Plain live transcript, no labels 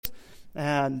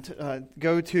and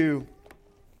go to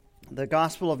the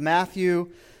Gospel of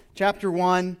Matthew, chapter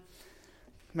 1.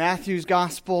 Matthew's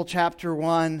Gospel, chapter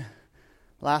 1.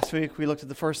 Last week we looked at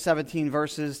the first 17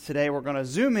 verses. Today we're going to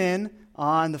zoom in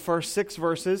on the first 6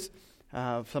 verses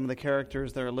of some of the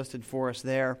characters that are listed for us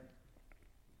there.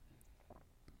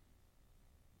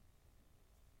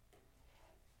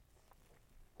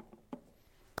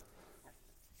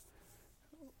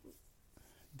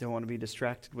 Don't want to be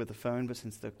distracted with the phone, but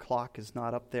since the clock is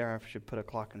not up there, I should put a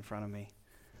clock in front of me.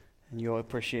 And you'll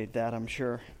appreciate that, I'm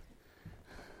sure.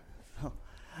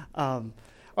 All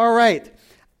right.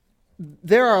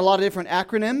 There are a lot of different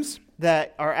acronyms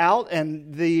that are out,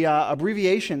 and the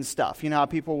abbreviation stuff. You know how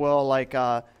people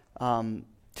will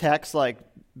text like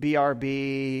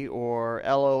BRB or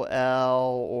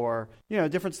LOL or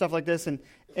different stuff like this, and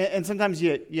sometimes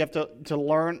you have to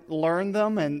learn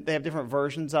them, and they have different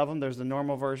versions of them. There's the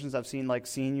normal versions. I've seen like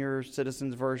senior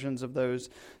citizens versions of those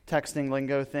texting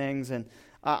lingo things, and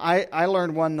I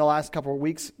learned one the last couple of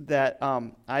weeks that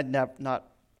I'd not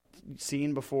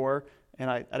seen before, and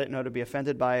I didn't know to be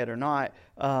offended by it or not.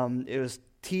 It was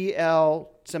TL:(DR).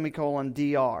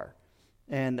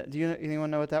 And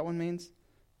anyone know what that one means?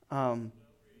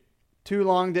 Too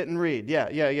long, didn't read.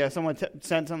 Yeah. Someone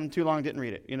sent something, too long, didn't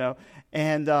read it,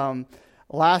 And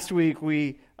last week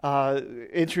we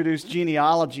introduced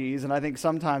genealogies, and I think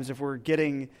sometimes if we're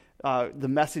getting the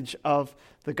message of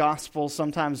the gospel,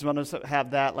 sometimes one of us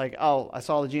have that like, I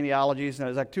saw the genealogies, and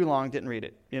it was like, too long, didn't read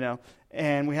it,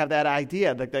 And we have that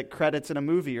idea, like that credits in a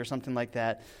movie or something like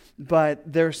that.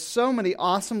 But there's so many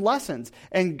awesome lessons,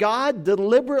 and God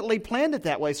deliberately planned it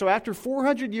that way. So after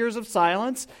 400 years of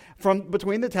silence from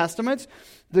between the Testaments,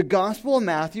 the Gospel of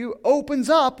Matthew opens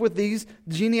up with these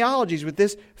genealogies, with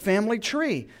this family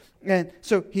tree. And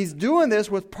so he's doing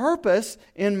this with purpose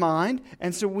in mind,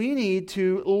 and so we need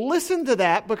to listen to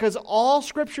that because all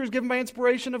Scripture is given by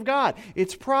inspiration of God.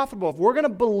 It's profitable. If we're going to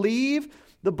believe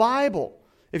the Bible,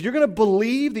 if you're going to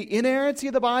believe the inerrancy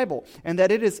of the Bible and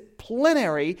that it is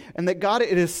plenary and that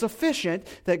it is sufficient,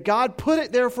 that God put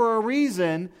it there for a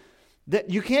reason, that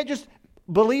you can't just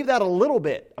believe that a little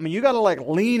bit. I mean, you got to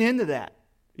lean into that.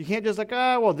 You can't just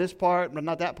this part, but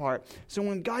not that part. So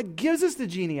when God gives us the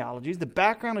genealogies, the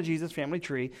background of Jesus' family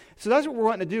tree, so that's what we're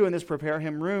wanting to do in this Prepare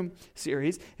Him Room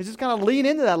series, is just kind of lean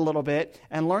into that a little bit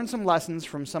and learn some lessons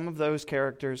from some of those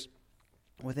characters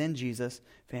within Jesus'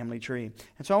 family tree.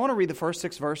 And so I want to read the first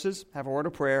 6 verses, have a word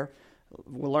of prayer.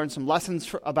 We'll learn some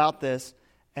lessons about this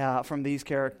from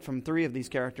 3 of these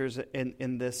characters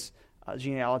in this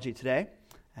genealogy today.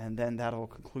 And then that'll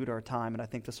conclude our time. And I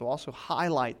think this will also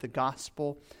highlight the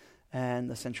gospel and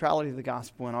the centrality of the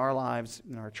gospel in our lives,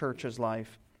 in our church's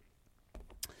life.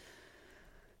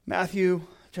 Matthew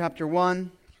chapter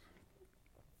 1.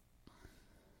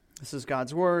 This is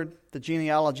God's word. The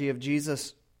genealogy of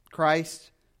Jesus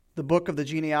Christ. The book of the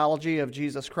genealogy of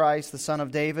Jesus Christ, the son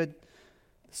of David,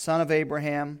 the son of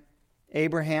Abraham.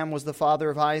 Abraham was the father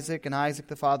of Isaac, and Isaac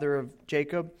the father of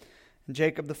Jacob, and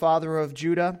Jacob the father of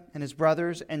Judah and his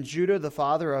brothers, and Judah the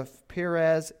father of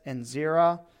Perez and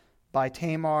Zerah by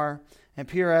Tamar, and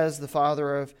Perez the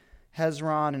father of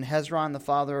Hezron, and Hezron the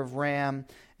father of Ram,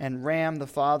 and Ram the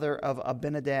father of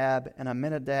Abinadab, and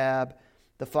Aminadab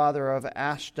the father of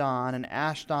Ashdon, and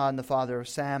Ashdon the father of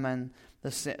Salmon,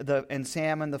 and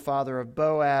Salmon the father of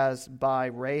Boaz by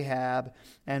Rahab,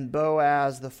 and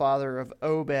Boaz the father of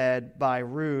Obed by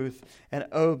Ruth, and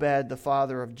Obed the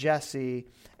father of Jesse,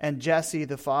 and Jesse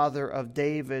the father of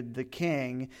David the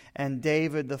king, and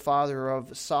David the father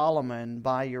of Solomon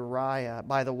by Uriah,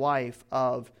 by the wife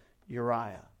of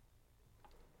Uriah.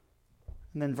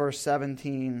 And then verse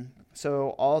 17, so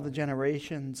all the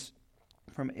generations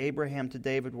from Abraham to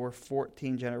David were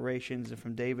 14 generations, and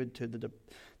from David to the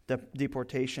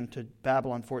deportation to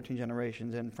Babylon 14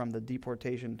 generations, and from the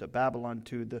deportation to Babylon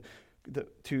to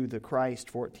the Christ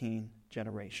 14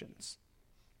 generations.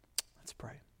 Let's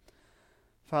pray.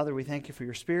 Father, we thank you for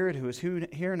your Spirit who is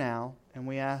here now, and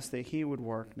we ask that He would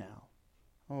work now.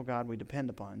 Oh God, we depend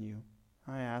upon you.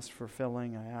 I ask for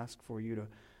filling. I ask for you to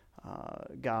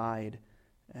guide.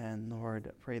 And Lord,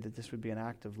 I pray that this would be an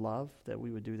act of love, that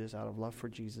we would do this out of love for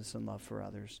Jesus and love for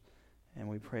others. And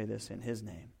we pray this in His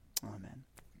name. Amen.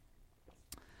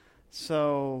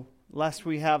 So, lest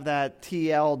we have that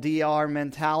TLDR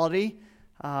mentality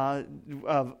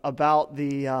about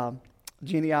the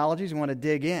genealogies, we want to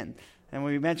dig in. And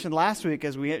we mentioned last week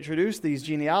as we introduced these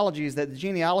genealogies that the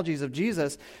genealogies of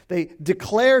Jesus, they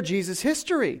declare Jesus'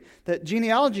 history. That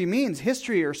genealogy means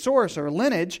history or source or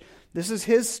lineage. This is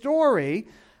His story.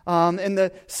 And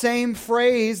the same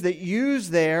phrase that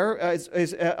used there is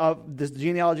this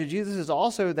genealogy of Jesus is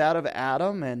also that of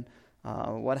Adam and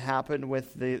what happened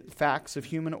with the facts of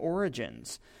human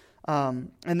origins.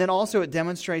 And then also it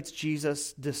demonstrates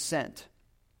Jesus' descent,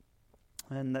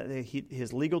 and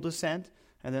his legal descent,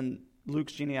 and then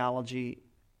Luke's genealogy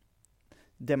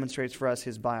demonstrates for us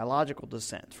his biological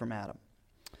descent from Adam.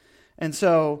 And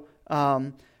so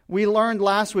we learned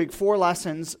last week 4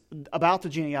 lessons about the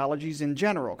genealogies in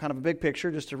general, kind of a big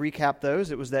picture, just to recap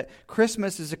those. It was that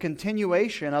Christmas is a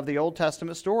continuation of the Old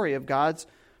Testament story of God's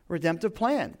redemptive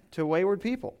plan to wayward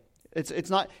people. It's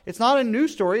not a new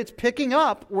story. It's picking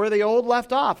up where the old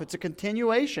left off. It's a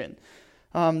continuation.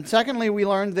 Secondly, we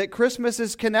learned that Christmas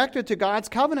is connected to God's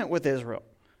covenant with Israel.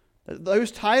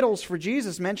 Those titles for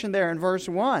Jesus mentioned there in verse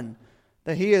 1,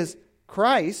 that he is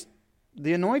Christ,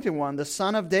 the Anointed One, the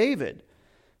Son of David.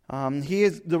 He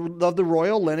is of the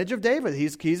royal lineage of David.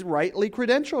 He's rightly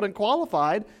credentialed and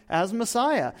qualified as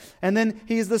Messiah. And then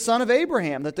he is the son of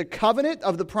Abraham, that the covenant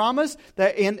of the promise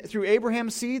that through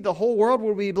Abraham's seed the whole world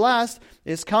will be blessed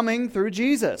is coming through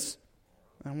Jesus.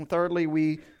 And thirdly,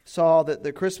 we saw that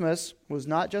the Christmas was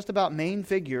not just about main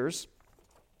figures,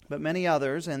 but many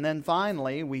others. And then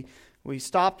finally, we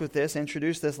stopped with this,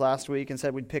 introduced this last week, and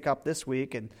said we'd pick up this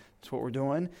week, and that's what we're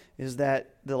doing, is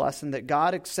that the lesson that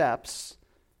God accepts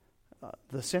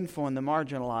the sinful and the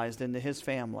marginalized into his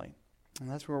family. And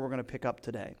that's where we're going to pick up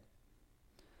today.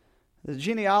 The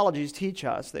genealogies teach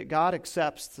us that God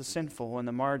accepts the sinful and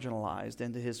the marginalized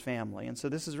into his family. And so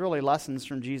this is really lessons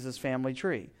from Jesus' family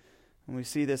tree. And we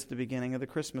see this at the beginning of the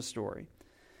Christmas story.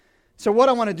 So what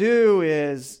I want to do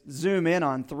is zoom in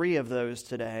on 3 of those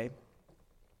today.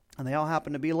 And they all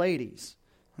happen to be ladies.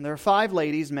 And there are 5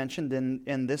 ladies mentioned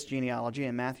in this genealogy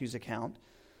in Matthew's account.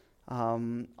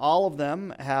 All of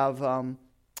them have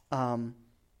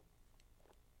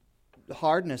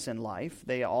hardness in life.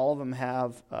 All of them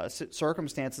have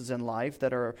circumstances in life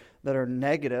that are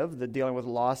negative. They're dealing with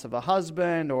loss of a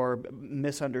husband, or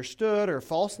misunderstood, or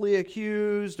falsely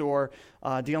accused, or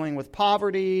dealing with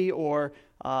poverty, or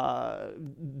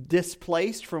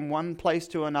displaced from one place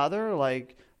to another,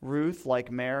 like Ruth, like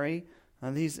Mary.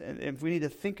 If we need to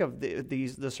think of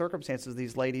the circumstances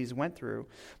these ladies went through,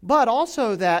 but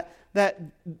also that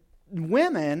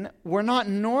women were not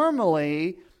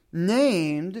normally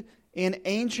named in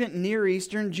ancient Near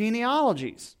Eastern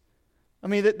genealogies. I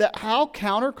mean, how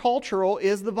countercultural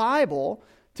is the Bible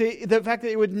to the fact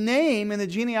that it would name in the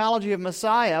genealogy of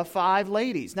Messiah 5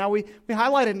 ladies. Now, we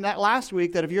highlighted in that last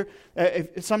week that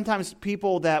if sometimes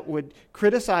people that would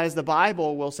criticize the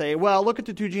Bible will say, well, look at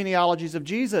the 2 genealogies of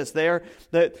Jesus. They're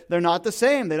not the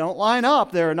same. They don't line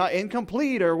up. They're not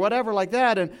incomplete or whatever like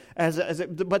that.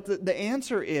 But the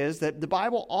answer is that the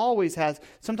Bible always has,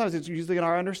 sometimes it's usually in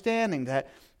our understanding that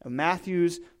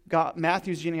Matthew's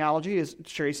genealogy is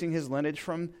tracing his lineage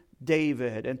from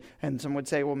David, and some would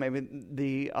say, well, maybe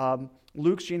the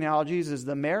Luke's genealogies is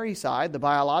the Mary side, the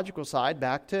biological side,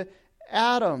 back to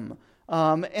Adam,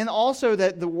 and also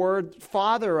that the word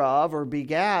father of or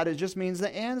begat, it just means the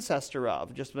ancestor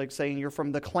of, just like saying you're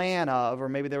from the clan of, or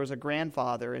maybe there was a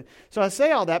grandfather. And so I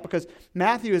say all that because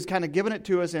Matthew has kind of given it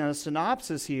to us in a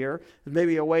synopsis here,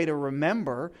 maybe a way to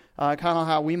remember, kind of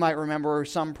how we might remember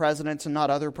some presidents and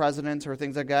not other presidents or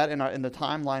things like that in the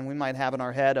timeline we might have in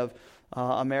our head of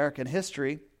American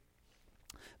history,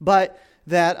 but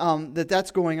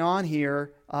that's going on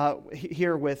here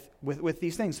with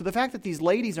these things. So the fact that these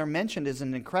ladies are mentioned is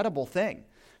an incredible thing.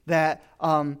 But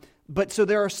so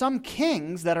there are some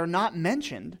kings that are not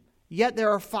mentioned, yet there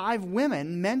are 5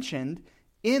 women mentioned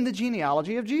in the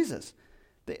genealogy of Jesus,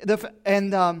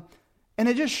 and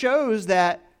it just shows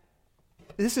that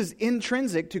this is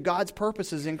intrinsic to God's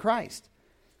purposes in Christ.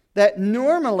 That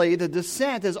normally the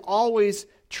descent is always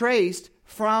traced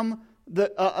from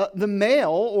the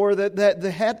male or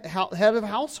the head of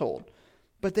household,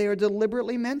 but they are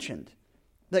deliberately mentioned.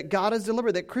 That God is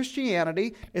deliberate. That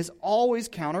Christianity is always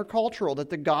countercultural. That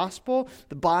the gospel,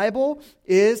 the Bible,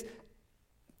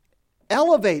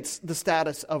 elevates the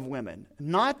status of women,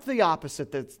 not the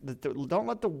opposite. Don't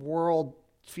let the world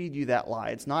feed you that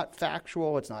lie. It's not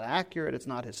factual. It's not accurate. It's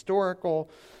not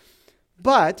historical.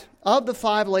 But of the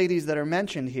 5 ladies that are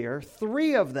mentioned here,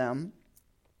 3 of them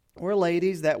were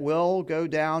ladies that will go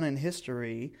down in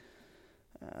history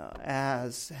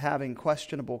as having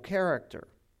questionable character.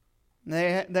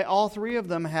 They all 3 of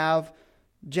them have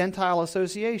Gentile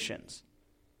associations.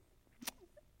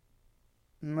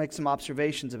 I'll make some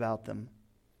observations about them.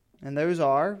 And those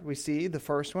are, we see the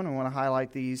first one, I want to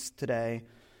highlight these today,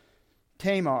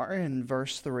 Tamar in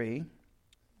verse 3,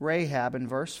 Rahab in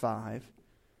verse 5,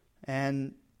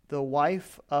 and the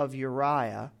wife of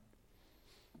Uriah,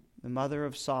 the mother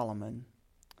of Solomon,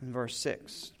 in verse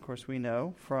 6. Of course, we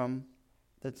know from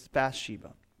that's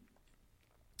Bathsheba.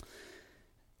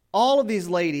 all of these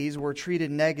ladies were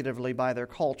treated negatively by their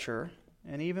culture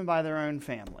and even by their own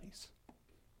families.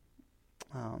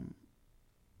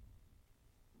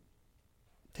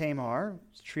 Tamar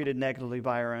was treated negatively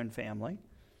by her own family.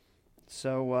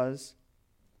 So was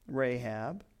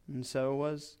Rahab, and so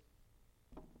was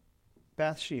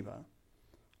Bathsheba.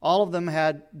 All of them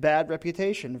had bad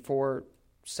reputation for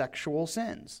sexual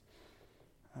sins.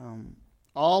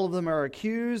 All of them are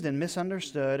accused and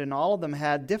misunderstood, and all of them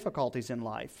had difficulties in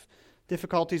life.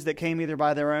 Difficulties that came either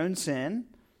by their own sin,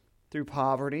 through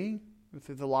poverty,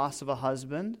 through the loss of a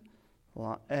husband,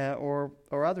 or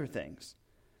other things.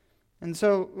 And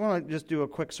so I want to just do a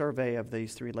quick survey of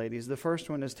these three ladies. The first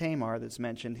one is Tamar that's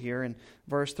mentioned here in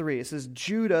verse 3. It says,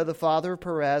 Judah, the father of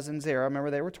Perez and Zerah,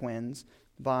 remember they were twins,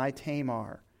 by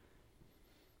Tamar.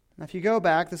 Now if you go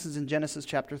back, this is in Genesis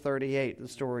chapter 38, the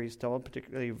story is told,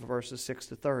 particularly verses 6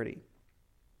 to 30.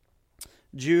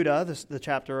 Judah, the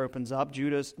chapter opens up,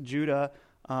 Judah,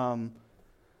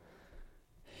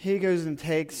 he goes and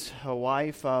takes a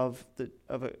wife of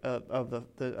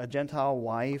a Gentile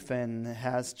wife and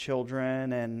has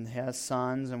children and has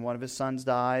sons, and one of his sons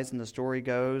dies, and the story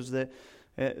goes that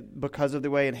because of the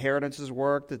way inheritances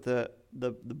work, that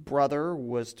the brother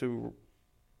was to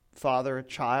father a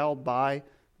child by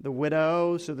the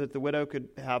widow so that the widow could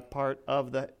have part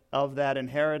of that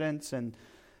inheritance,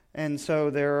 and so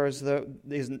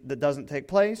that doesn't take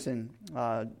place, and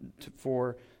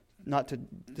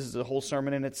this is a whole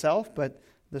sermon in itself, but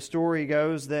the story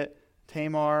goes that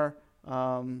Tamar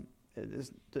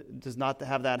does not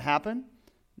have that happen.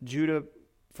 Judah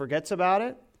forgets about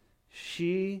it.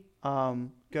 She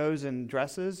goes and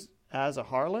dresses as a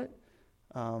harlot.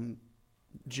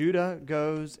 Judah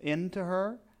goes into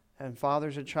her and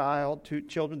fathers a child, two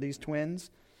children, these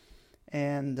twins,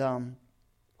 and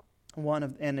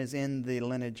is in the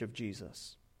lineage of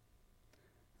Jesus.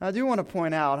 I do want to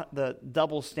point out the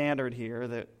double standard here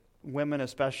that women,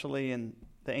 especially in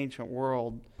the ancient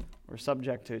world, were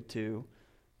subjected to.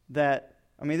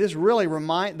 This really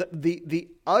the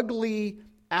ugly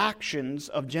actions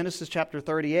of Genesis chapter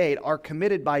 38 are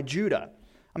committed by Judah.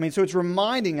 So it's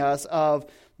reminding us of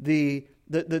the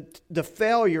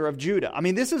failure of Judah.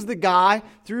 This is the guy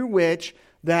through which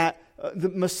the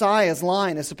Messiah's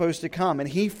line is supposed to come, and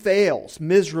he fails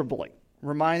miserably,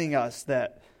 reminding us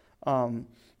that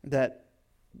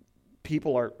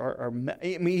people are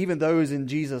even those in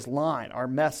Jesus' line are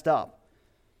messed up.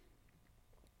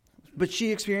 But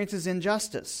she experiences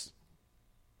injustice.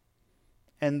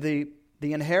 And the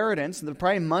inheritance, the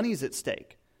probably money's at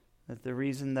stake. That the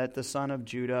reason that the son of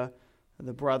Judah,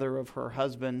 the brother of her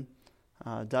husband,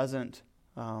 doesn't,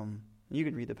 you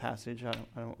can read the passage,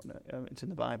 it's in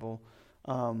the Bible,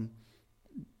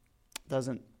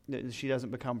 she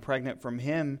doesn't become pregnant from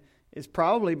him, is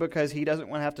probably because he doesn't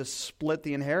want to have to split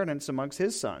the inheritance amongst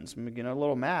his sons. A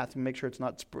little math and make sure it's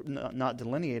not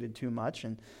delineated too much.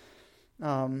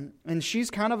 And she's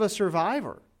kind of a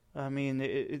survivor.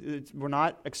 We're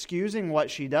not excusing what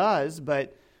she does,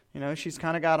 but she's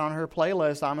kind of got on her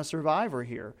playlist, I'm a survivor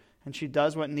here. And she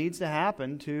does what needs to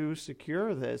happen to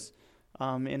secure this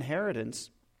inheritance.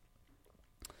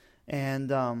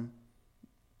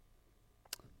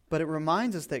 But it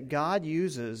reminds us that God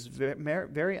uses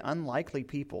very unlikely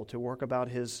people to work about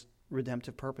His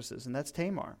redemptive purposes, and that's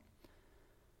Tamar.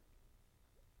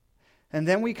 And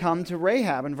then we come to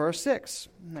Rahab in verse 6.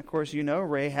 And of course,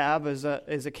 Rahab is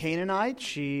a Canaanite.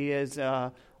 She is,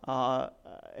 and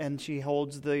she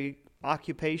holds the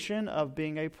occupation of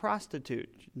being a prostitute.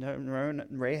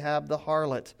 Rahab the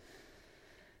harlot.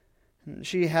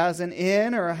 She has an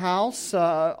inn or a house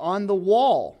on the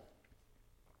wall.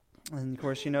 And of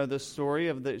course, the story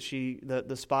of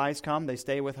the spies come, they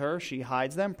stay with her, she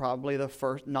hides them. Probably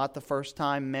not the first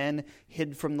time men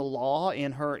hid from the law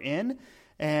in her inn,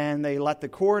 and they let the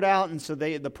cord out. And so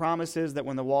the promise is that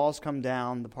when the walls come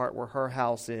down, the part where her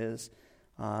house is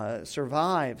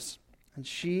survives, and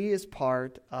she is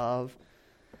part of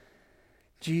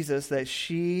Jesus. That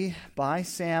she by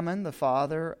Salmon, the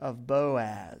father of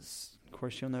Boaz. Of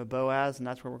course, you'll know Boaz, and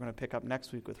that's where we're going to pick up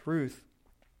next week with Ruth.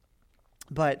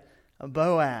 But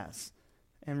Boaz.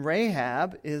 And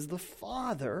Rahab is the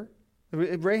father.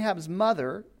 Rahab's the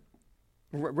mother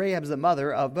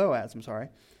of Boaz,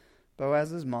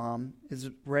 Boaz's mom is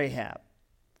Rahab.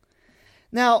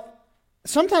 Now,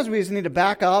 sometimes we just need to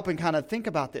back up and kind of think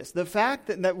about this. The fact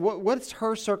that what's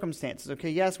her circumstances?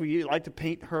 Okay, yes, we like to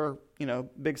paint her,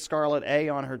 big scarlet A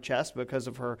on her chest because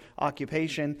of her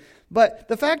occupation. But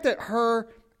the fact that her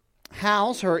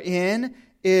house, her inn,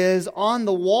 is on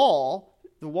the wall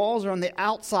the walls are on the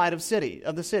outside of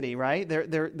the city, right?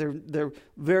 They're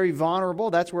very vulnerable.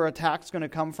 That's where attack's going to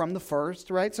come from the first,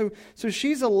 right? So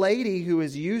she's a lady who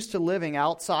is used to living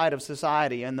outside of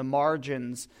society and the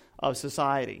margins of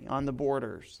society, on the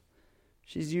borders.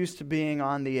 She's used to being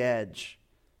on the edge,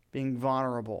 being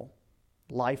vulnerable.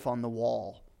 Life on the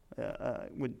wall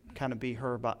would kind of be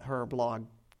her blog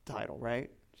title,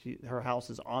 right? Her house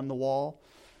is on the wall.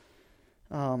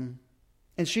 And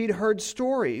she'd heard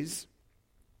stories,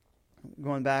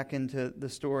 going back into the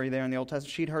story there in the Old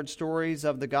Testament, she'd heard stories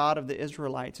of the God of the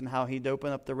Israelites and how he'd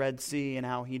opened up the Red Sea and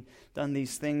how he'd done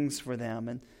these things for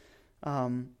them.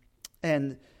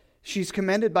 And she's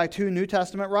commended by 2 New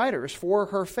Testament writers for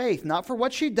her faith, not for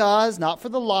what she does, not for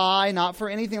the lie, not for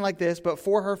anything like this, but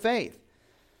for her faith.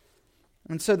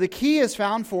 And so the key is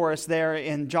found for us there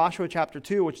in Joshua chapter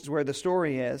 2, which is where the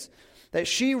story is, that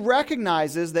she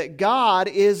recognizes that God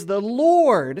is the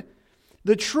Lord,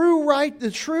 the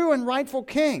true and rightful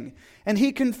King, and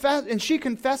she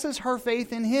confesses her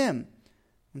faith in Him.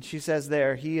 And she says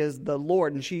there, He is the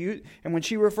Lord. And when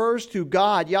she refers to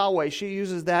God, Yahweh, she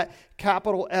uses that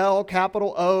capital L,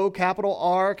 capital O, capital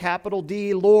R, capital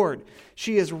D, Lord.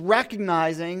 She is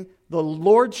recognizing the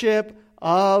lordship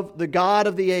of the God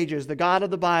of the ages, the God of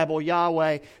the Bible,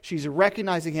 Yahweh. She's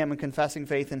recognizing Him and confessing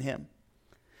faith in Him.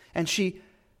 And she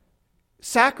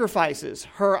sacrifices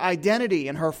her identity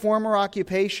and her former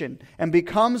occupation and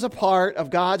becomes a part of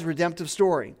God's redemptive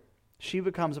story. She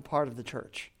becomes a part of the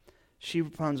church. She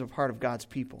becomes a part of God's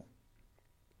people.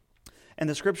 And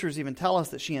the Scriptures even tell us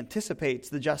that she anticipates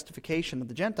the justification of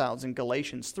the Gentiles in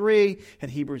Galatians 3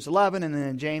 and Hebrews 11 and then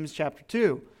in James chapter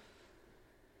 2.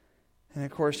 And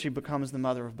of course, she becomes the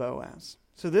mother of Boaz.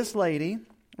 So this lady,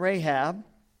 Rahab,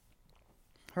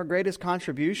 her greatest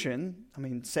contribution,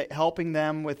 helping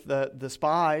them with the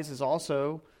spies, is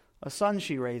also a son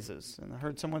she raises. And I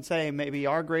heard someone say maybe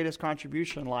our greatest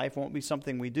contribution in life won't be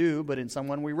something we do, but in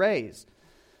someone we raise.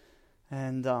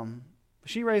 And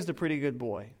she raised a pretty good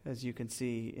boy, as you can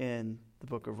see in the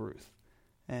book of Ruth.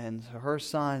 And her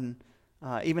son,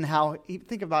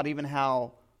 think about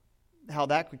how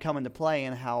that could come into play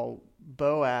and how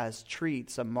Boaz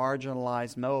treats a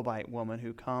marginalized Moabite woman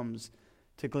who comes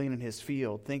to glean in his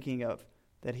field, thinking of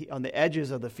that he on the edges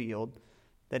of the field,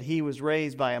 that he was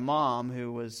raised by a mom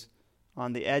who was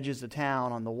on the edges of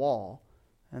town on the wall.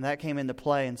 And that came into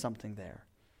play in something there.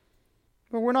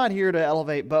 But we're not here to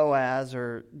elevate Boaz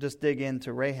or just dig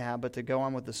into Rahab, but to go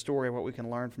on with the story of what we can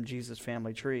learn from Jesus'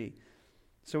 family tree.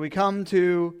 So we come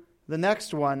to the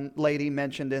next one lady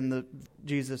mentioned in the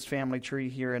Jesus family tree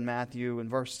here in Matthew in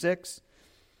verse 6.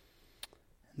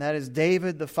 And that is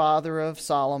David, the father of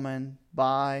Solomon,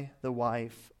 by the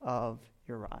wife of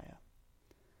Uriah.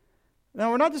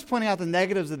 Now, we're not just pointing out the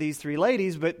negatives of these 3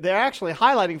 ladies, but they're actually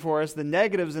highlighting for us the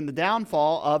negatives and the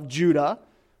downfall of Judah,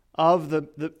 of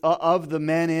the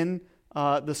men in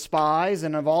the spies,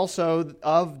 and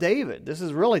of David. This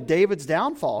is really David's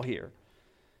downfall here.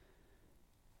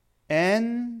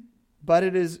 But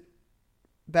it is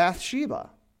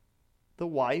Bathsheba, the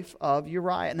wife of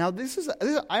Uriah. Now,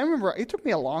 I remember it took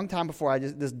me a long time before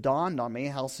this dawned on me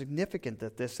how significant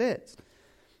that this is.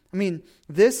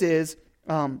 This is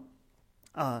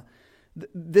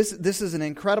this is an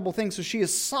incredible thing. So she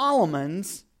is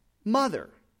Solomon's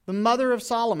mother, the mother of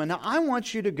Solomon. Now, I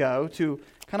want you to go to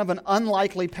kind of an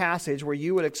unlikely passage where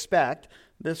you would expect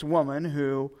this woman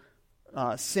who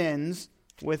sins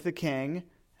with the king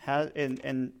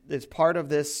and is part of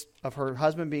this, of her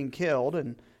husband being killed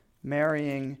and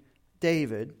marrying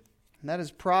David. And that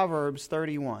is Proverbs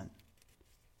 31.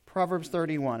 Proverbs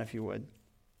 31, if you would.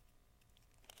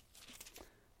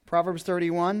 Proverbs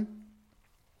 31.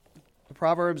 The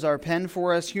Proverbs are penned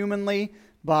for us humanly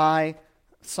by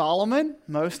Solomon,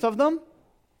 most of them.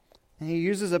 And he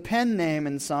uses a pen name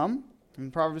in some.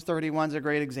 And Proverbs 31 is a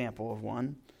great example of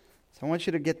one. So I want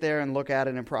you to get there and look at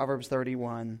it in Proverbs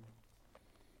 31.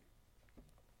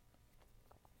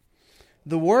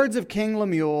 The words of King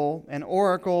Lemuel, an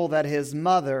oracle that his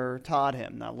mother taught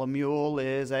him. Now, Lemuel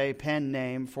is a pen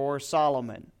name for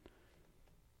Solomon.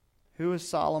 Who is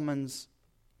Solomon's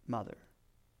mother?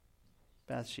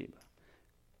 Bathsheba.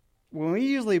 When we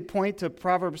usually point to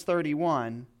Proverbs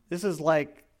 31, this is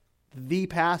like the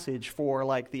passage for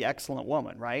like the excellent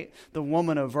woman, right? The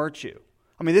woman of virtue.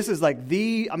 This is like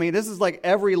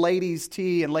every ladies'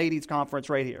 tea and ladies' conference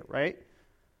right here, right?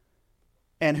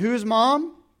 And whose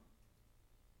mom?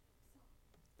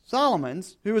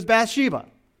 Solomon's, who was Bathsheba.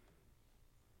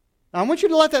 Now, I want you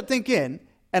to let that think in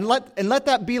and let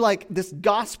that be like this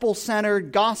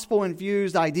gospel-centered,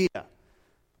 gospel-infused idea.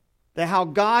 That how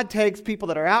God takes people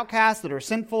that are outcasts, that are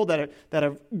sinful, that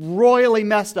are royally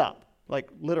messed up, like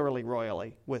literally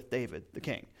royally with David, the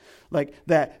king. Like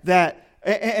that,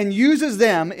 and uses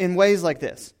them in ways like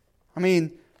this. I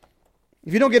mean,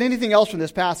 if you don't get anything else from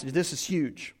this passage, this is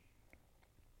huge.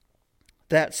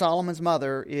 That Solomon's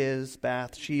mother is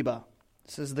Bathsheba.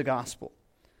 This is the gospel.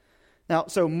 Now,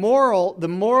 so the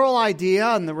moral idea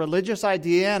and the religious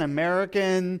idea in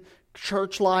American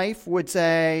church life would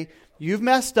say, you've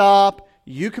messed up,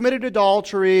 you committed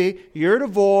adultery, you're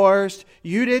divorced,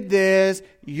 you did this,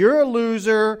 you're a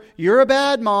loser, you're a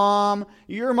bad mom,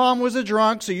 your mom was a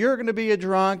drunk, so you're going to be a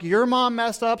drunk, your mom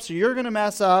messed up, so you're going to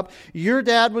mess up, your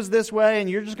dad was this way, and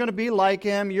you're just going to be like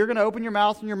him, you're going to open your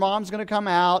mouth and your mom's going to come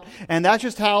out, and that's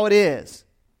just how it is.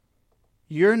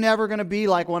 You're never going to be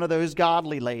like one of those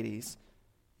godly ladies.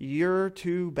 You're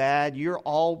too bad. You're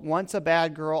once a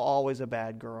bad girl, always a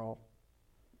bad girl.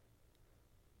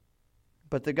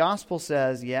 But the gospel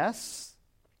says, yes,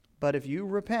 but if you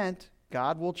repent,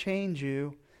 God will change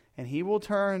you, and He will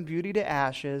turn beauty to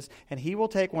ashes, and He will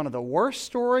take one of the worst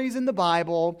stories in the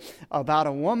Bible about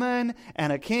a woman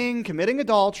and a king committing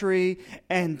adultery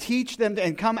and teach them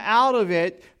and come out of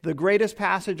it the greatest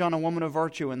passage on a woman of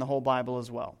virtue in the whole Bible as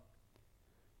well.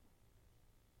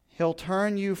 He'll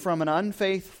turn you from an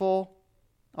unfaithful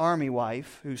army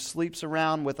wife who sleeps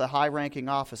around with a high-ranking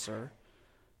officer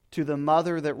to the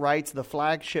mother that writes the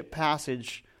flagship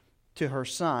passage to her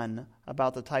son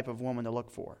about the type of woman to look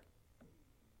for.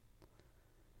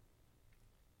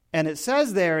 And it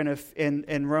says there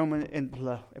in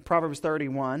Proverbs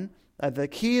 31, the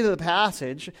key to the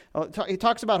passage, he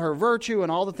talks about her virtue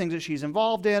and all the things that she's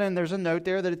involved in, and there's a note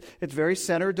there that it's very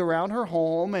centered around her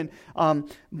home.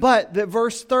 But the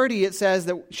verse 30, it says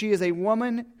that she is a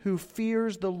woman who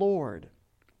fears the Lord.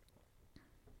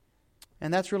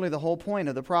 And that's really the whole point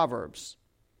of the Proverbs.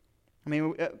 I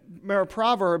mean, remember,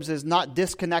 Proverbs is not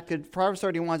disconnected. Proverbs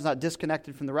 31 is not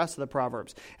disconnected from the rest of the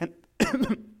Proverbs. And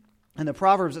in the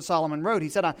Proverbs that Solomon wrote, he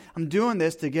said, I'm doing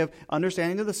this to give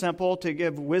understanding to the simple, to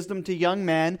give wisdom to young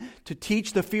men, to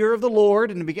teach the fear of the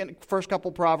Lord, in the first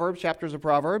couple chapters of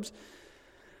Proverbs.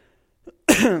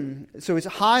 So he's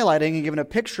highlighting and giving a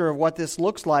picture of what this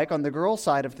looks like on the girl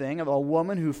side of thing, of a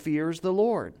woman who fears the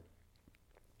Lord.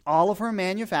 All of her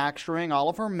manufacturing, all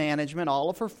of her management,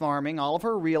 all of her farming, all of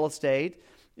her real estate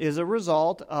is a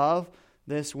result of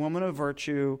this woman of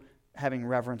virtue having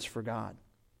reverence for God.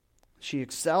 She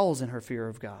excels in her fear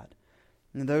of God.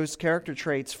 And those character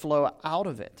traits flow out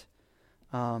of it.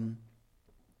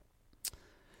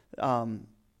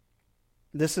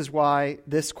 This is why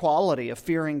this quality of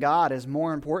fearing God is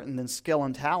more important than skill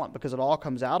and talent, because it all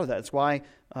comes out of that. It's why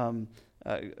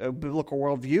a biblical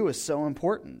worldview is so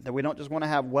important, that we don't just want to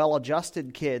have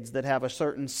well-adjusted kids that have a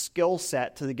certain skill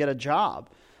set to get a job,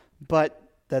 but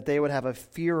that they would have a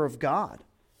fear of God.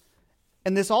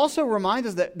 And this also reminds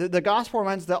us that the gospel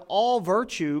reminds us that all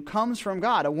virtue comes from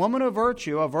God. A woman of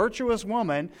virtue, a virtuous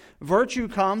woman, virtue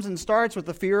comes and starts with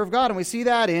the fear of God. And we see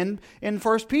that in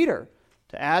 1 Peter.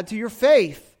 To add to your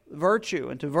faith, virtue,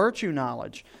 and to virtue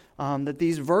knowledge. That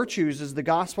these virtues is the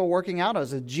gospel working out of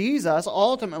us. That Jesus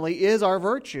ultimately is our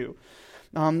virtue.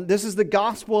 This is the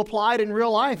gospel applied in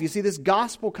real life. You see this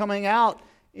gospel coming out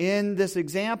in this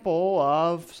example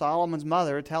of Solomon's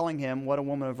mother telling him what a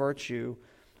woman of virtue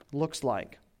looks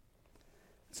like.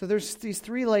 So there's these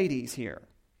three ladies here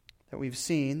that we've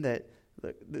seen that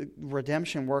the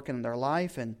redemption working in their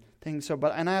life and things. So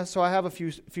I have a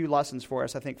few lessons for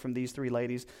us, I think, from these three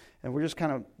ladies, and we're just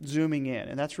kind of zooming in.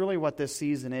 And that's really what this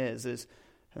season is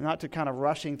not to kind of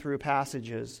rushing through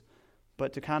passages,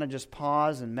 but to kind of just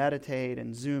pause and meditate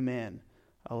and zoom in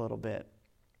a little bit.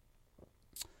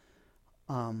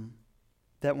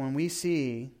 That when we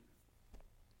see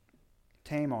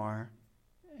Tamar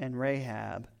and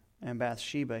Rahab and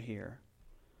Bathsheba here,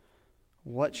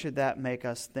 what should that make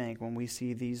us think when we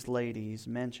see these ladies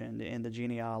mentioned in the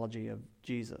genealogy of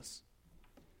Jesus?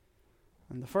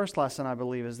 And the first lesson, I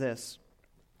believe, is this: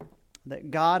 that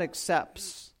God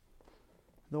accepts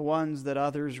the ones that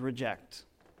others reject.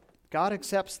 God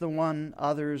accepts the one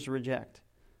others reject.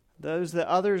 Those that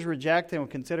others reject and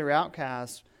would consider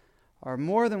outcasts are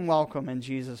more than welcome in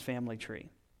Jesus' family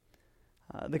tree.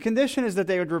 The condition is that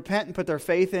they would repent and put their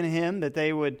faith in Him, that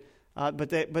they would,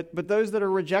 but those that are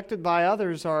rejected by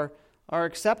others are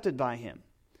accepted by Him.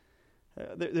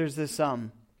 There's this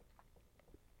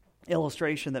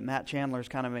illustration that Matt Chandler's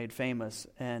kind of made famous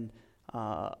and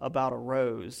about a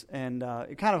rose, and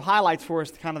it kind of highlights for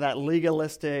us kind of that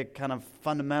legalistic, kind of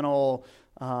fundamental,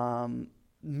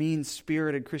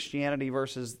 mean-spirited Christianity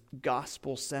versus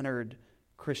gospel-centered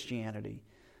Christianity,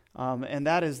 and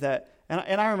that is that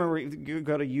And I remember you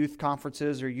go to youth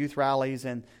conferences or youth rallies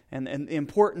and the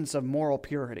importance of moral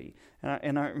purity.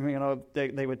 And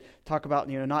they would talk about,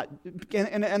 not,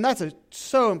 and that's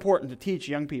so important to teach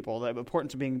young people, the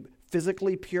importance of being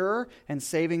physically pure and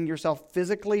saving yourself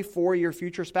physically for your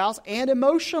future spouse, and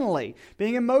emotionally,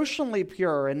 being emotionally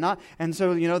pure and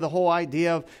so the whole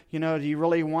idea of, do you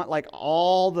really want like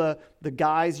all the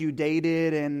guys you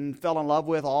dated and fell in love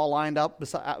with all lined up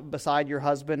beside your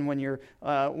husband when you're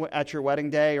at your wedding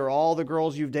day, or all the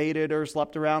girls you've dated or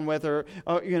slept around with or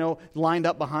lined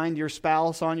up behind your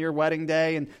spouse on your wedding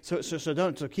day? And so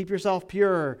keep yourself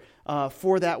pure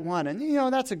for that one.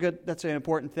 And that's an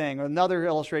important thing. Another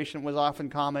illustration was often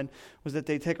common was that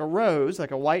they take a rose, like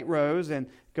a white rose, and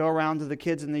go around to the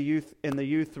kids in the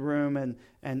youth room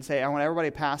and say, I want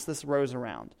everybody to pass this rose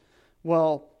around.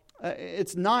 Well,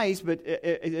 it's nice, but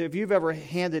if you've ever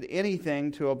handed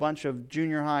anything to a bunch of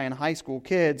junior high and high school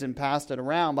kids and passed it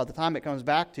around, by the time it comes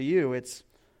back to you, it's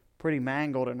pretty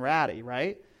mangled and ratty,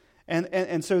 right?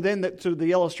 And so then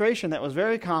the illustration that was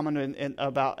very common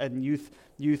in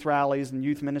youth rallies and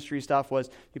youth ministry stuff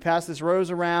was you pass this rose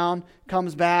around,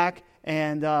 comes back,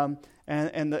 and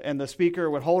the speaker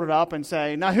would hold it up and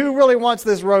say, now who really wants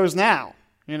this rose now?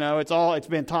 It's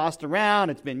been tossed around,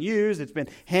 it's been used, it's been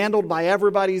handled by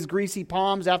everybody's greasy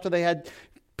palms after they had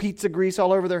pizza grease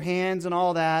all over their hands and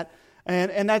all that.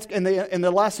 And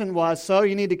the lesson was, so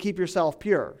you need to keep yourself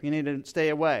pure. You need to stay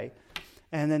away.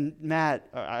 And then Matt,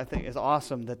 I think, is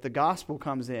awesome that the gospel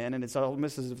comes in, and it's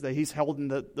almost as if he's holding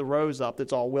the rose up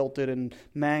that's all wilted and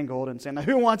mangled and saying, now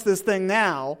who wants this thing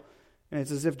now? And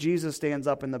it's as if Jesus stands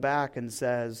up in the back and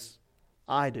says,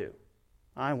 I do.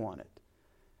 I want it.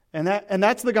 And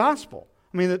that's the gospel.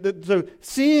 I mean, so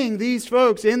seeing these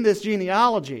folks in this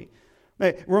genealogy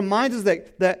reminds us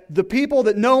that the people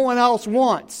that no one else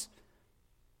wants,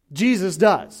 Jesus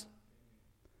does.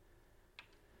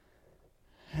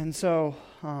 And so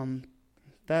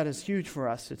that is huge for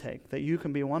us to take, that you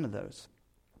can be one of those.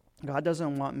 God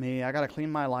doesn't want me. I got to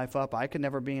clean my life up. I could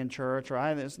never be in church.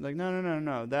 Or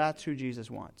no. That's who Jesus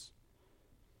wants.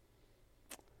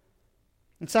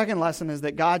 And second lesson is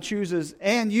that God chooses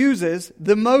and uses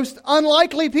the most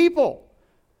unlikely people.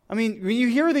 I mean, when you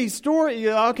hear these stories,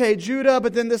 okay, Judah,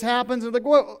 but then this happens, and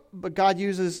but God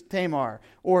uses Tamar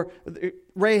or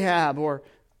Rahab or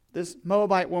this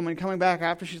Moabite woman coming back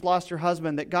after she's lost her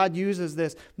husband, that God uses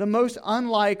this. The most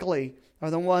unlikely are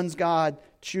the ones God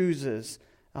chooses.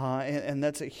 And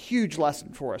that's a huge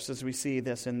lesson for us as we see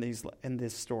this in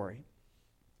this story.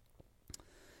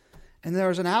 And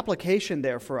there's an application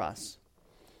there for us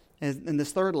in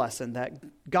this third lesson,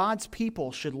 that God's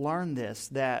people should learn this,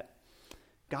 that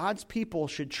God's people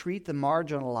should treat the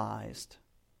marginalized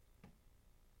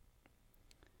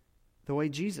the way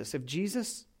if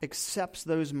Jesus accepts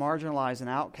those marginalized and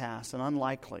outcasts and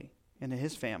unlikely into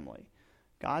his family,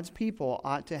 God's people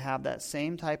ought to have that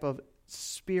same type of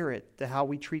spirit to how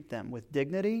we treat them, with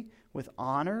dignity, with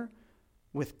honor,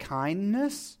 with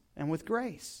kindness, and with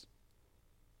grace.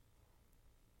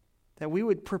 That we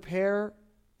would prepare,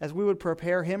 as we would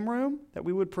prepare him room, that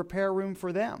we would prepare room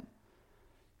for them.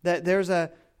 That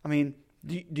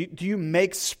do you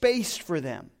make space for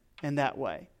them in that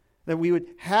way? That we would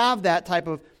have that type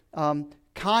of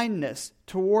kindness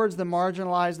towards the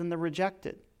marginalized and the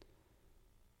rejected.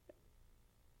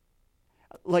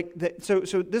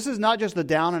 So this is not just the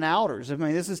down and outers. I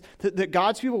mean, this is that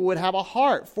God's people would have a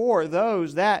heart for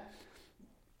those that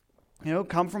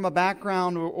come from a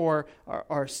background or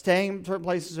staying in certain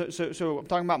places. So I'm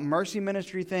talking about mercy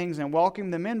ministry things and welcoming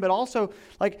them in, but also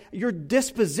like your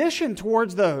disposition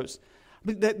towards those.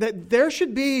 That there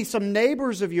should be some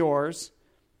neighbors of yours,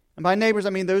 and by neighbors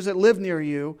I mean those that live near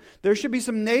you. There should be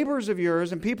some neighbors of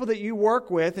yours and people that you work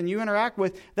with and you interact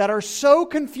with that are so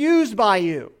confused by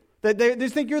you. That they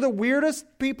just think you're the weirdest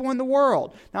people in the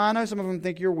world. Now, I know some of them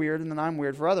think you're weird and then I'm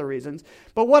weird for other reasons.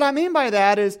 But what I mean by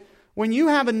that is when you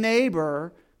have a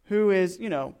neighbor who is,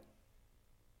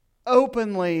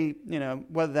 openly,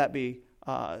 whether that be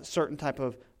a certain type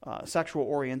of sexual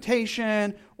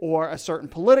orientation or a certain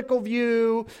political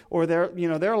view, or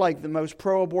they're like the most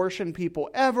pro-abortion people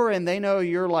ever, and they know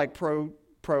you're like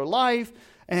pro-life,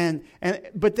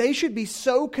 but they should be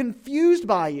so confused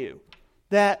by you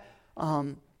that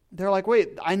they're like,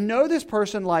 wait, I know this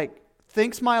person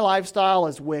thinks my lifestyle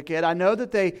is wicked. I know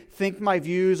that they think my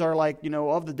views are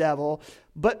of the devil,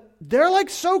 but they're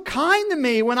so kind to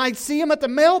me when I see them at the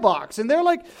mailbox, and they're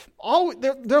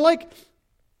they're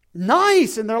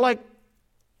nice, and they're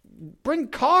bring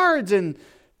cards and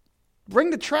bring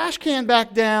the trash can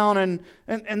back down, and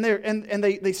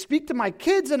they speak to my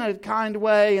kids in a kind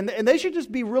way, and they should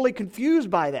just be really confused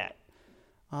by that.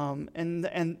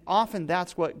 And often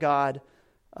that's what God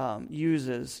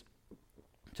uses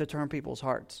to turn people's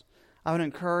hearts. I would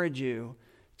encourage you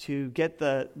to get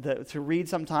to read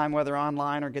sometime, whether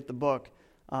online or get the book.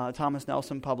 Thomas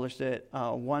Nelson published it,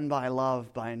 Won by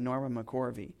Love by Norma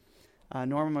McCorvey.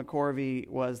 Norma McCorvey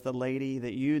was the lady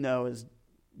that you know as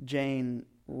Jane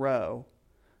Roe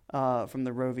from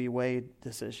the Roe v. Wade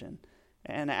decision.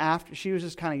 And after she was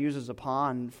just kind of used as a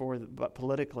pawn but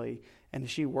politically, and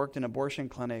she worked in abortion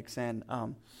clinics, and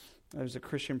there was a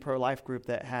Christian pro-life group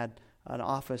that had an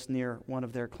office near one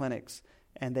of their clinics,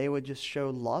 and they would just show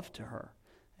love to her.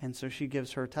 And so she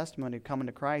gives her testimony of coming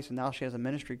to Christ, and now she has a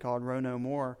ministry called Roe No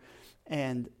More,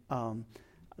 and and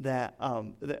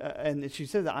she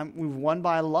said that we've won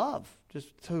by love. Just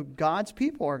so God's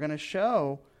people are going to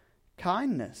show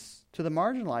kindness to the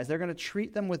marginalized. They're going to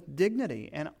treat them with dignity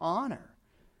and honor.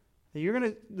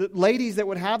 The ladies that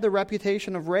would have the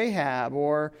reputation of Rahab,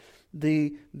 or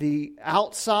the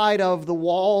outside of the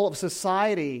wall of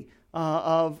society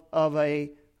of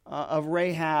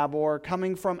Rahab, or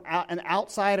coming from an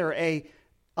outsider,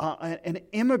 an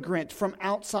immigrant from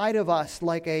outside of us,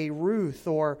 like a Ruth,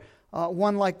 or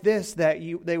one like this, that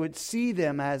they would see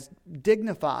them as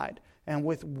dignified and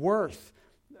with worth.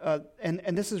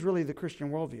 And this is really the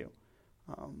Christian worldview,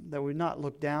 that we not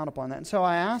look down upon that. And so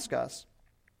I ask us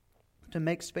to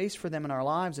make space for them in our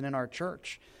lives and in our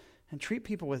church, and treat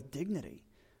people with dignity.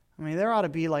 I mean, there ought to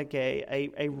be like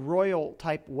a royal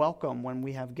type welcome when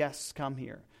we have guests come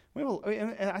here.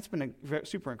 It's been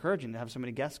super encouraging to have so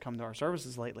many guests come to our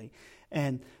services lately,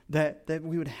 and that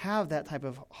we would have that type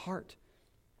of heart.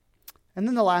 And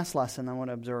then the last lesson I want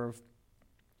to observe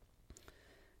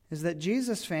is that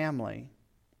Jesus' family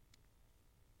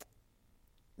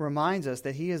reminds us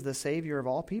that He is the Savior of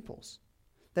all peoples.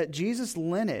 That Jesus'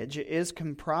 lineage is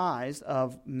comprised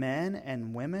of men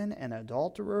and women and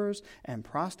adulterers and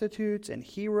prostitutes and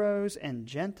heroes and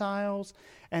Gentiles,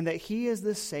 and that He is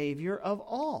the Savior of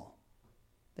all.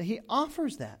 That He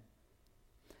offers that.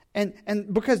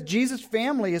 And because Jesus'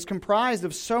 family is comprised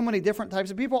of so many different types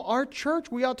of people, our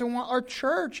church, we ought to want our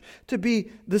church to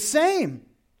be the same.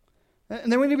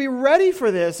 And then we need to be ready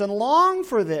for this and long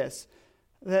for this.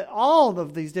 That all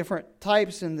of these different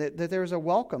types, and that there's a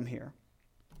welcome here.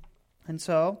 And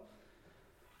so,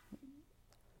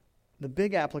 the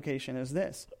big application is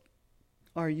this.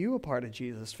 Are you a part of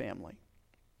Jesus' family?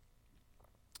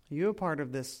 Are you a part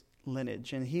of this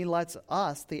lineage? And He lets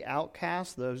us, the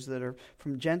outcasts, those that are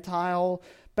from Gentile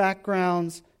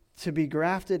backgrounds, to be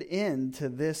grafted into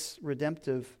this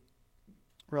redemptive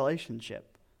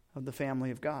relationship of the family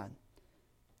of God.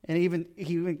 And He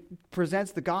even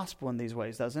presents the gospel in these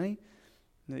ways, doesn't He?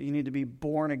 That you need to be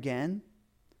born again.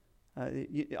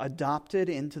 Adopted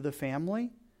into the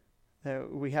family.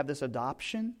 We have this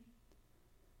adoption.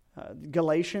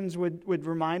 Galatians would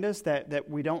remind us that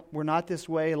we're not this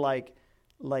way like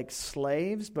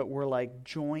slaves, but we're like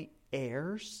joint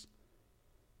heirs.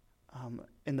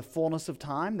 In the fullness of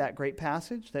time, that great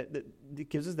passage that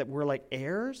gives us that we're like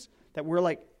heirs, that we're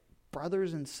like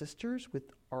brothers and sisters with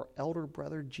our elder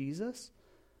brother Jesus.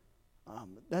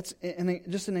 That's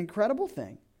just an incredible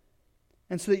thing.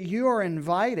 And so that you are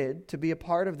invited to be a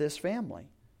part of this family.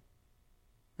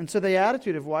 And so the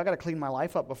attitude of, well, I got to clean my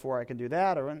life up before I can do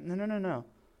that, or no.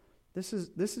 This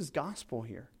is gospel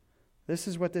here. This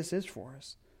is what this is for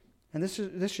us. And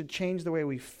this should change the way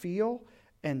we feel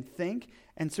and think.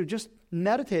 And so just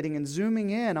meditating and zooming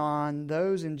in on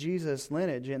those in Jesus'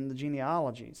 lineage and the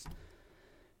genealogies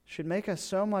should make us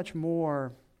so much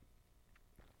more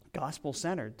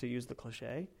gospel-centered, to use the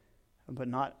cliche. But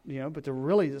not, but to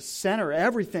really center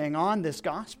everything on this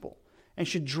gospel, and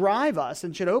should drive us,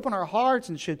 and should open our hearts,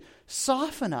 and should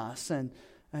soften us, and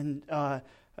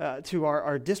to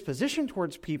our disposition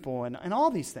towards people, and all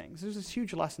these things. There's this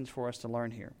huge lessons for us to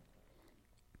learn here.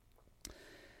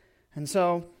 And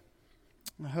so,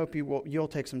 I hope you'll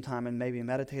take some time and maybe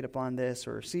meditate upon this,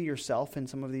 or see yourself in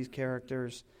some of these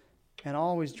characters, and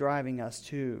always driving us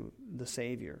to the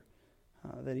Savior.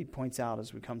 That he points out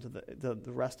as we come to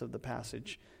the rest of the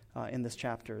passage in this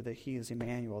chapter, that He is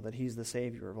Emmanuel, that He's the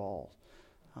Savior of all.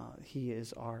 He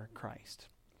is our Christ.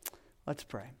 Let's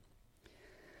pray.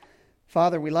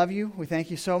 Father, we love You. We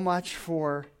thank You so much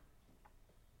for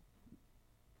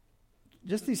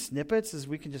just these snippets as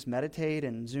we can just meditate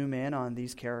and zoom in on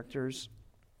these characters.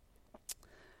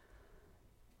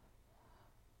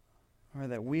 Or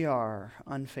that we are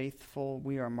unfaithful,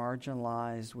 we are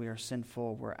marginalized, we are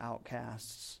sinful, we're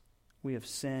outcasts. We have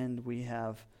sinned, we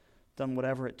have done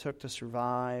whatever it took to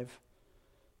survive.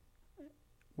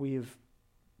 We've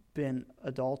been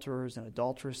adulterers and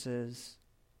adulteresses.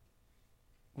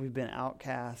 we've been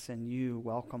outcasts, and you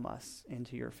welcome us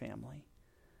into your family.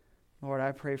 Lord,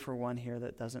 I pray for one here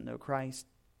that doesn't know Christ,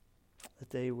 that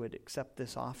they would accept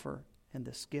this offer and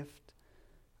this gift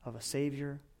of a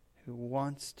Savior who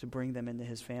wants to bring them into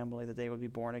his family, that they would be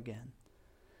born again.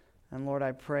 And Lord,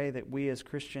 I pray that we as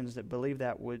Christians that believe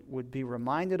that would be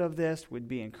reminded of this, would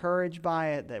be encouraged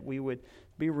by it, that we would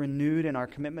be renewed in our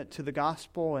commitment to the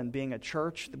gospel and being a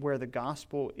church where the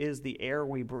gospel is the air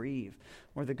we breathe,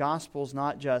 where the gospel is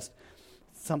not just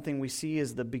something we see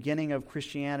as the beginning of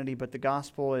Christianity, but the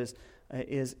gospel is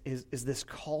this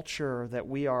culture that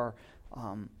we are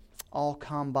all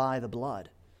come by the blood,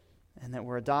 and that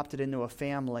we're adopted into a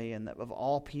family, and that of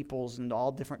all peoples and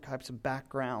all different types of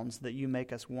backgrounds, that you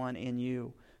make us one in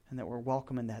you, and that we're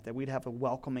welcome in that we'd have a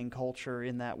welcoming culture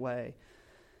in that way.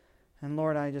 And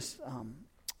Lord, I just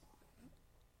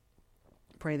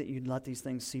pray that you'd let these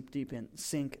things sink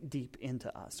deep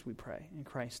into us, we pray. In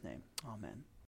Christ's name, amen.